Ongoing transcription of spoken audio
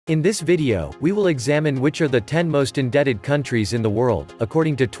In this video, we will examine which are the 10 most indebted countries in the world,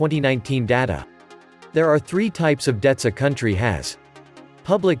 according to 2019 data. There are three types of debts a country has: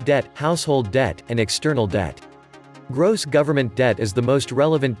 public debt, household debt, and external debt. Gross government debt is the most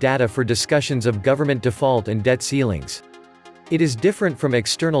relevant data for discussions of government default and debt ceilings. It is different from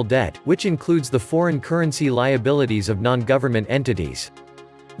external debt, which includes the foreign currency liabilities of non-government entities.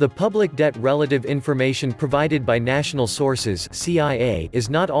 The public debt relative information provided by national sources (CIA) is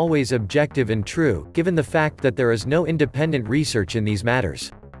not always objective and true, given the fact that there is no independent research in these matters.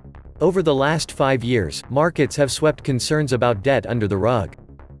 Over the last 5 years, markets have swept concerns about debt under the rug.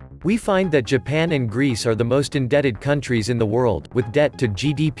 We find that Japan and Greece are the most indebted countries in the world, with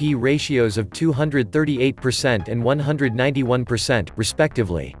debt-to-GDP ratios of 238% and 191%,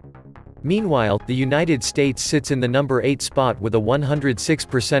 respectively. Meanwhile, the United States sits in the number 8 spot with a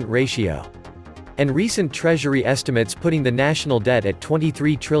 106% ratio. And recent Treasury estimates putting the national debt at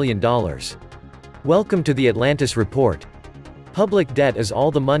 $23 trillion. Welcome to the Atlantis Report. Public debt is all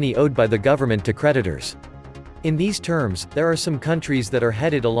the money owed by the government to creditors. In these terms, there are some countries that are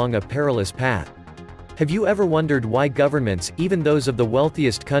headed along a perilous path. Have you ever wondered why governments, even those of the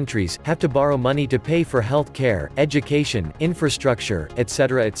wealthiest countries, have to borrow money to pay for health care, education, infrastructure,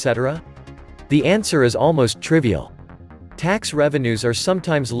 etc., etc.? The answer is almost trivial. Tax revenues are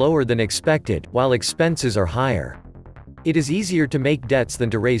sometimes lower than expected, while expenses are higher. It is easier to make debts than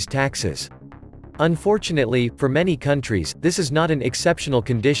to raise taxes. Unfortunately, for many countries, this is not an exceptional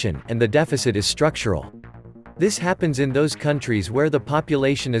condition, and the deficit is structural. This happens in those countries where the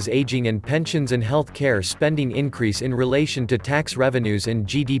population is aging and pensions and health care spending increase in relation to tax revenues and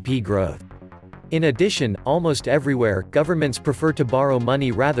GDP growth. In addition, almost everywhere, governments prefer to borrow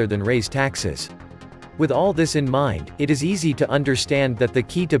money rather than raise taxes. With all this in mind, it is easy to understand that the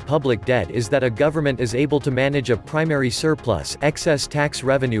key to public debt is that a government is able to manage a primary surplus, excess tax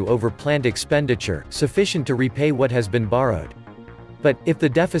revenue over planned expenditure, sufficient to repay what has been borrowed. But, if the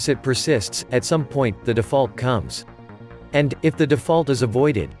deficit persists, at some point, the default comes. And, if the default is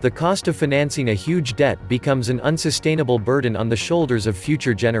avoided, the cost of financing a huge debt becomes an unsustainable burden on the shoulders of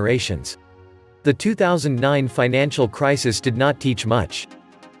future generations. The 2009 financial crisis did not teach much.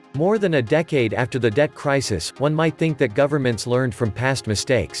 More than a decade after the debt crisis, one might think that governments learned from past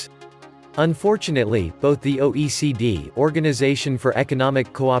mistakes. Unfortunately, both the OECD, Organization for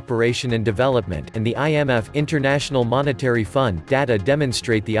Economic Cooperation and Development, and the IMF, International Monetary Fund, data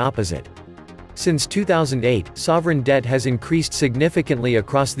demonstrate the opposite. Since 2008, sovereign debt has increased significantly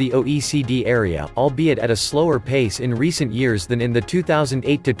across the OECD area, albeit at a slower pace in recent years than in the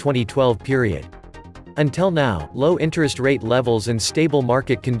 2008 to 2012 period. Until now, low interest rate levels and stable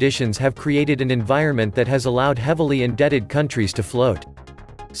market conditions have created an environment that has allowed heavily indebted countries to float.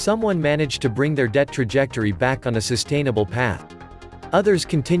 Someone managed to bring their debt trajectory back on a sustainable path. Others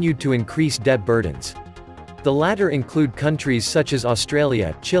continued to increase debt burdens. The latter include countries such as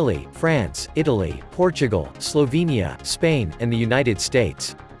Australia, Chile, France, Italy, Portugal, Slovenia, Spain, and the United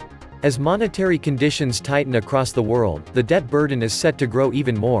States. As monetary conditions tighten across the world, the debt burden is set to grow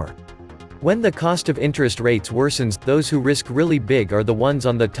even more. When the cost of interest rates worsens, those who risk really big are the ones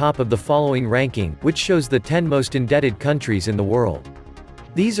on the top of the following ranking, which shows the 10 most indebted countries in the world.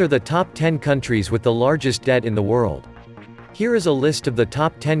 These are the top 10 countries with the largest debt in the world. Here is a list of the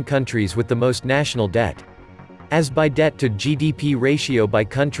top 10 countries with the most national debt. As by debt-to-GDP ratio by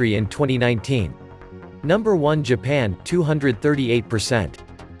country in 2019. Number 1 Japan, 238%.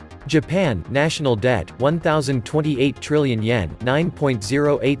 Japan, national debt, 1,028 trillion yen,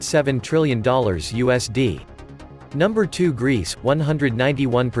 $9.087 trillion USD. Number 2 Greece,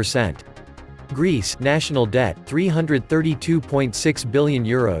 191%. Greece, national debt, 332.6 billion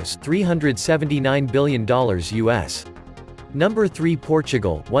euros, $379 billion US. Number 3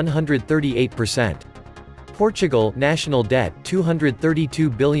 Portugal, 138%. Portugal, national debt, 232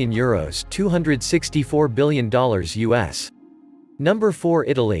 billion euros, $264 billion US. Number 4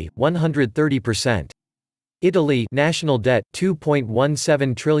 Italy, 130%. Italy, national debt,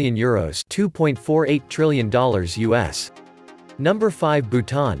 2.17 trillion euros, $2.48 trillion US. Number 5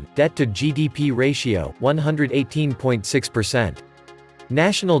 Bhutan, debt-to-GDP ratio, 118.6%.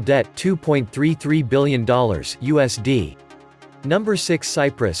 National debt, $2.33 billion USD. Number 6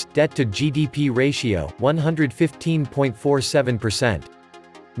 Cyprus, debt-to-GDP ratio, 115.47%.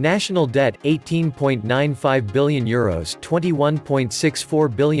 National debt, 18.95 billion euros,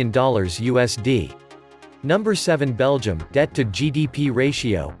 $21.64 billion USD. Number 7 Belgium, debt-to-GDP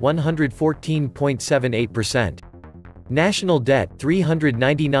ratio, 114.78%. National debt,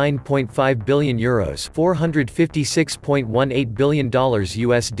 399.5 billion euros, $456.18 billion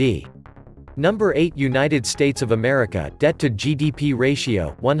USD. Number 8 United States of America, debt-to-GDP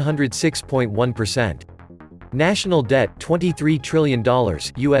ratio, 106.1%. National debt, $23 trillion,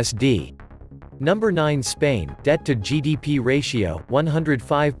 USD. Number 9 Spain, debt-to-GDP ratio,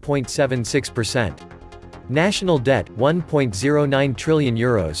 105.76%. National debt, 1.09 trillion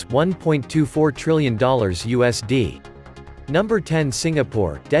euros, $1.24 trillion USD. Number 10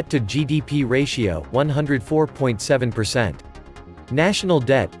 Singapore, debt-to-GDP ratio, 104.7%. National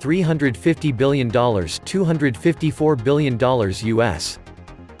debt, $350 billion, $254 billion US.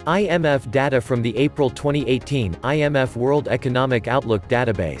 IMF data from the April 2018 IMF World Economic Outlook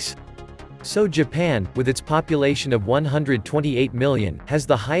database. So Japan, with its population of 128 million, has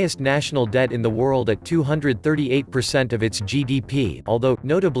the highest national debt in the world at 238% of its GDP, although,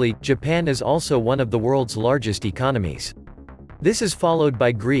 notably, Japan is also one of the world's largest economies. This is followed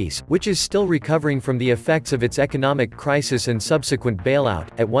by Greece, which is still recovering from the effects of its economic crisis and subsequent bailout,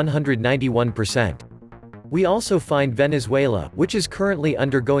 at 191%. We also find Venezuela, which is currently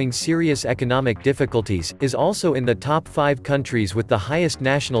undergoing serious economic difficulties, is also in the top 5 countries with the highest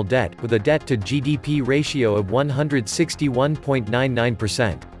national debt, with a debt-to-GDP ratio of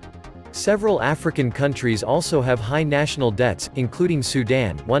 161.99%. Several African countries also have high national debts, including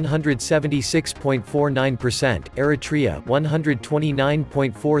Sudan, 176.49%, Eritrea,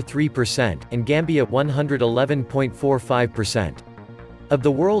 129.43%, and Gambia, 111.45%. Of the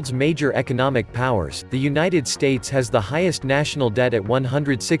world's major economic powers, the United States has the highest national debt at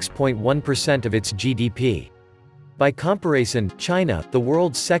 106.1% of its GDP. By comparison, China, the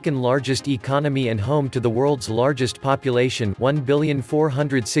world's second-largest economy and home to the world's largest population,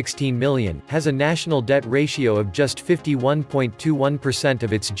 1,416,000,000, has a national debt ratio of just 51.21%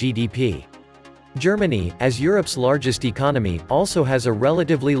 of its GDP. Germany, as Europe's largest economy, also has a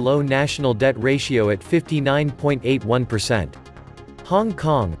relatively low national debt ratio at 59.81%. Hong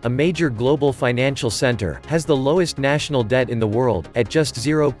Kong, a major global financial center, has the lowest national debt in the world, at just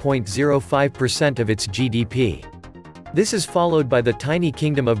 0.05% of its GDP. This is followed by the tiny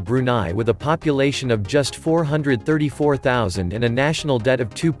Kingdom of Brunei with a population of just 434,000 and a national debt of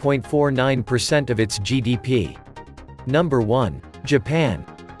 2.49% of its GDP. Number 1. Japan.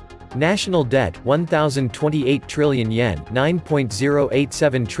 National debt, 1,028 trillion yen,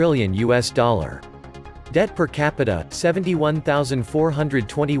 $9.087 trillion US dollar. Debt per capita,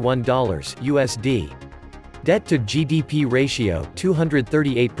 $71,421 USD. Debt to GDP ratio,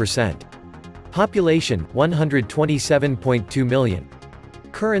 238%. Population, 127.2 million.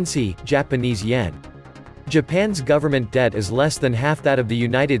 Currency, Japanese yen. Japan's government debt is less than half that of the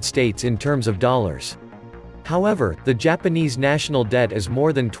United States in terms of dollars. However, the Japanese national debt is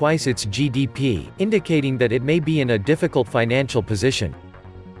more than twice its GDP, indicating that it may be in a difficult financial position.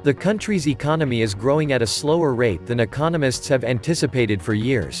 The country's economy is growing at a slower rate than economists have anticipated for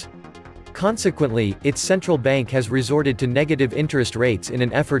years. Consequently, its central bank has resorted to negative interest rates in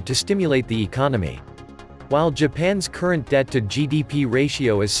an effort to stimulate the economy. While Japan's current debt-to-GDP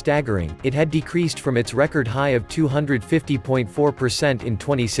ratio is staggering, it had decreased from its record high of 250.4% in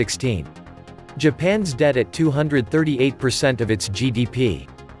 2016. Japan's debt at 238% of its GDP.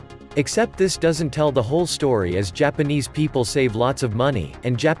 Except this doesn't tell the whole story, as Japanese people save lots of money,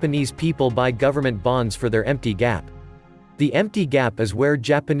 and Japanese people buy government bonds for their empty gap. The empty gap is where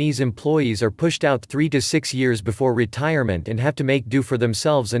Japanese employees are pushed out 3 to 6 years before retirement and have to make do for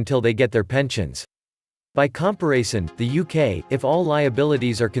themselves until they get their pensions. By comparison, the UK, if all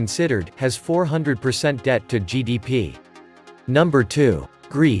liabilities are considered, has 400% debt to GDP. Number 2.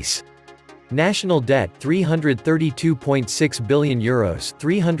 Greece. National debt, €332.6 billion,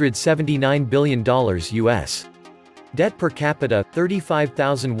 $379 billion US. Debt per capita,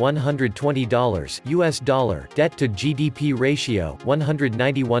 $35,120 US dollar. Debt to GDP ratio,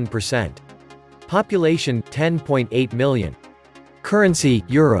 191%. Population, 10.8 million. Currency,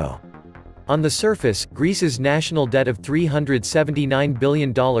 euro. On the surface, Greece's national debt of $379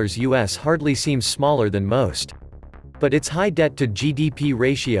 billion US hardly seems smaller than most. But its high debt-to-GDP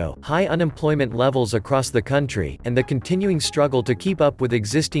ratio, high unemployment levels across the country, and the continuing struggle to keep up with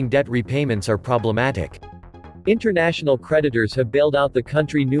existing debt repayments are problematic. International creditors have bailed out the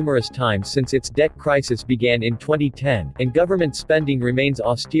country numerous times since its debt crisis began in 2010, and government spending remains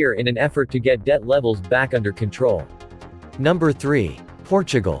austere in an effort to get debt levels back under control. Number 3.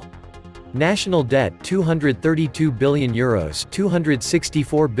 Portugal. National debt, €232 billion,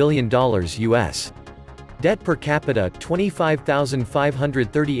 $264 billion US. Debt per capita,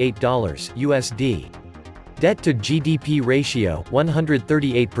 $25,538 USD. Debt to GDP ratio,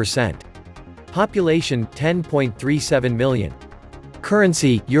 138%. Population, 10.37 million.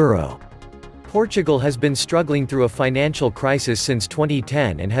 Currency, euro. Portugal has been struggling through a financial crisis since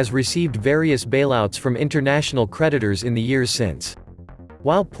 2010 and has received various bailouts from international creditors in the years since.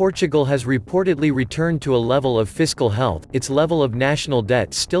 While Portugal has reportedly returned to a level of fiscal health, its level of national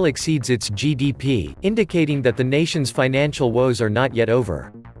debt still exceeds its GDP, indicating that the nation's financial woes are not yet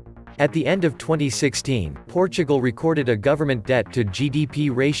over. At the end of 2016, Portugal recorded a government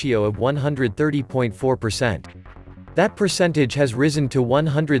debt-to-GDP ratio of 130.4%. That percentage has risen to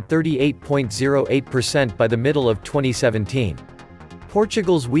 138.08% by the middle of 2017.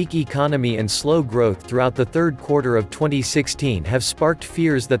 Portugal's weak economy and slow growth throughout the third quarter of 2016 have sparked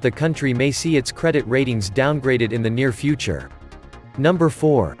fears that the country may see its credit ratings downgraded in the near future. Number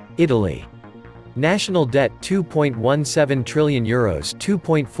 4. Italy. National debt €2.17 trillion,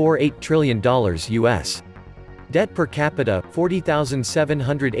 $2.48 trillion US. Debt per capita,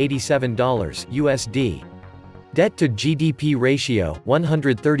 $40,787 USD. Debt to GDP ratio,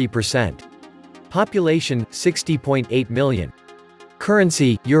 130%. Population, 60.8 million.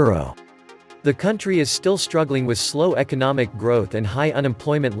 Currency, Euro. The country is still struggling with slow economic growth and high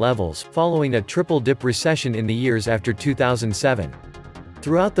unemployment levels, following a triple-dip recession in the years after 2007.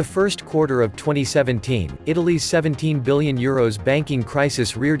 Throughout the first quarter of 2017, Italy's €17 billion banking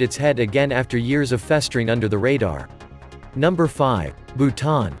crisis reared its head again after years of festering under the radar. Number 5.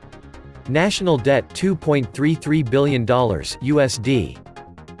 Bhutan. National debt $2.33 billion USD.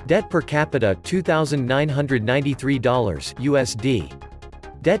 Debt per capita $2,993 USD.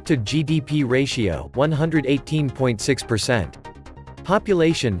 Debt to GDP ratio 118.6%.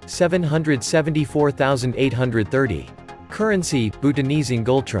 Population 774,830. Currency Bhutanese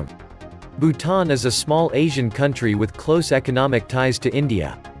ngultram. Bhutan is a small Asian country with close economic ties to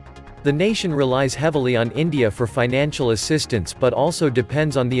India. The nation relies heavily on India for financial assistance but also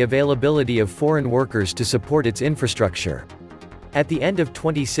depends on the availability of foreign workers to support its infrastructure. At the end of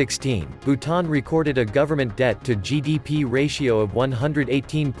 2016, Bhutan recorded a government debt-to-GDP ratio of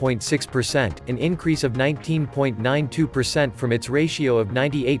 118.6%, an increase of 19.92% from its ratio of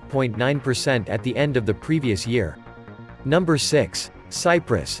 98.9% at the end of the previous year. Number 6.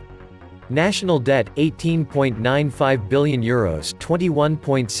 Cyprus. National debt €18.95 billion,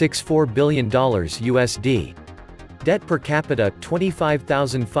 $21.64 billion USD. Debt per capita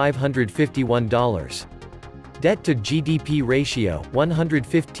 $25,551. Debt to GDP ratio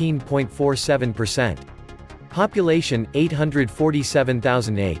 115.47%. Population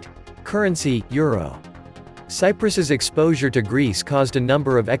 847,008. Currency Euro. Cyprus's exposure to Greece caused a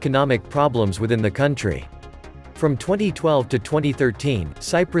number of economic problems within the country. From 2012 to 2013,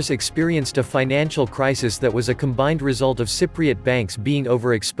 Cyprus experienced a financial crisis that was a combined result of Cypriot banks being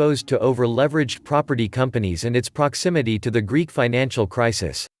overexposed to over-leveraged property companies and its proximity to the Greek financial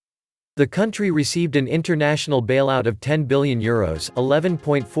crisis. The country received an international bailout of €10 billion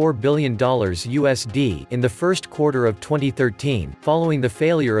 $11.4 billion USD in the first quarter of 2013, following the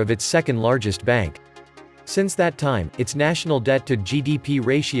failure of its second-largest bank. Since that time, its national debt-to-GDP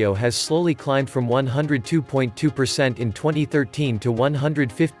ratio has slowly climbed from 102.2% in 2013 to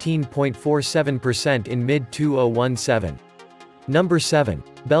 115.47% in mid-2017. Number 7.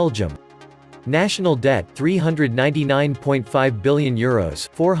 Belgium. National debt €399.5 billion,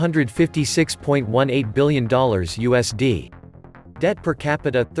 $456.18 billion USD. Debt per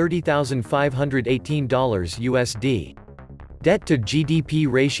capita $30,518 USD. Debt to GDP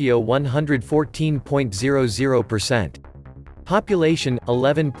ratio 114.00%. Population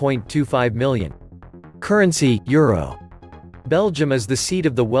 11.25 million. Currency Euro. Belgium is the seat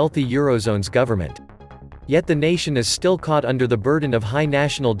of the wealthy Eurozone's government. Yet the nation is still caught under the burden of high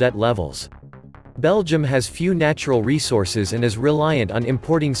national debt levels. Belgium has few natural resources and is reliant on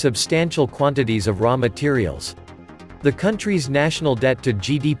importing substantial quantities of raw materials. The country's national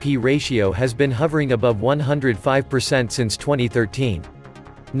debt-to-GDP ratio has been hovering above 105% since 2013.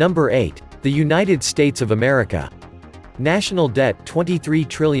 Number 8. The United States of America. National debt $23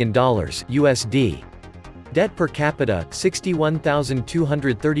 trillion USD. Debt per capita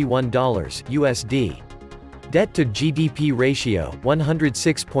 $61,231 USD. Debt to GDP ratio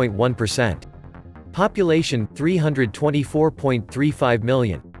 106.1%. Population 324.35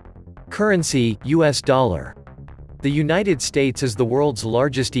 million. Currency US dollar. The United States is the world's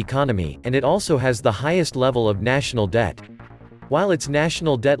largest economy, and it also has the highest level of national debt. While its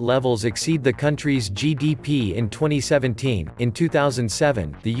national debt levels exceed the country's GDP in 2017, in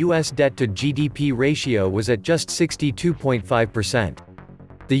 2007, the U.S. debt-to-GDP ratio was at just 62.5%.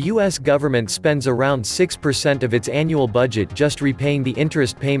 The U.S. government spends around 6% of its annual budget just repaying the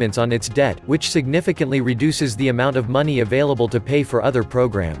interest payments on its debt, which significantly reduces the amount of money available to pay for other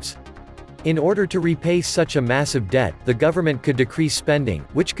programs. In order to repay such a massive debt, the government could decrease spending,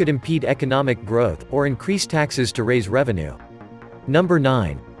 which could impede economic growth, or increase taxes to raise revenue. Number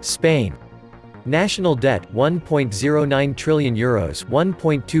 9. Spain. National debt, €1.09 trillion,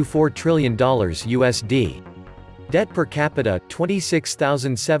 $1.24 trillion USD. Debt per capita,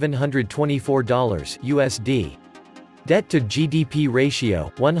 $26,724 USD. Debt to GDP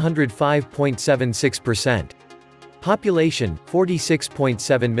ratio, 105.76%. Population,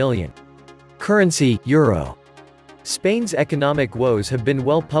 46.7 million. Currency, Euro. Spain's economic woes have been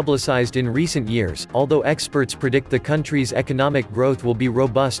well publicized in recent years, although experts predict the country's economic growth will be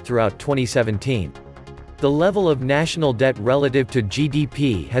robust throughout 2017. The level of national debt relative to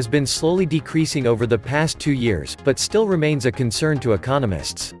GDP has been slowly decreasing over the past 2 years, but still remains a concern to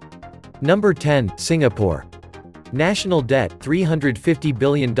economists. Number 10. Singapore. National debt, $350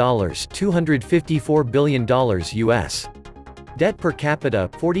 billion, $254 billion US. Debt per capita,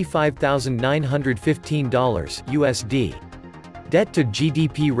 $45,915 USD. Debt to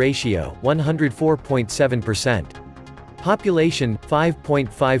GDP ratio, 104.7%. Population,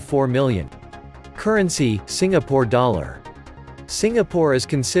 5.54 million. Currency, Singapore dollar. Singapore is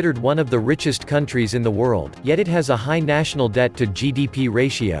considered one of the richest countries in the world, yet it has a high national debt to GDP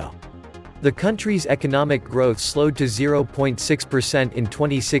ratio. The country's economic growth slowed to 0.6% in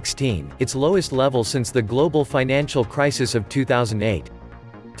 2016, its lowest level since the global financial crisis of 2008.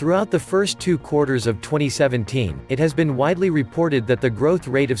 Throughout the first 2 quarters of 2017, it has been widely reported that the growth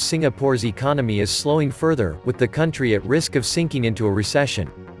rate of Singapore's economy is slowing further, with the country at risk of sinking into a recession.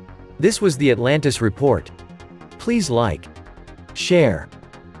 This was the Atlantis Report. Please like, share,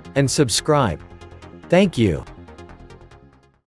 and subscribe. Thank you.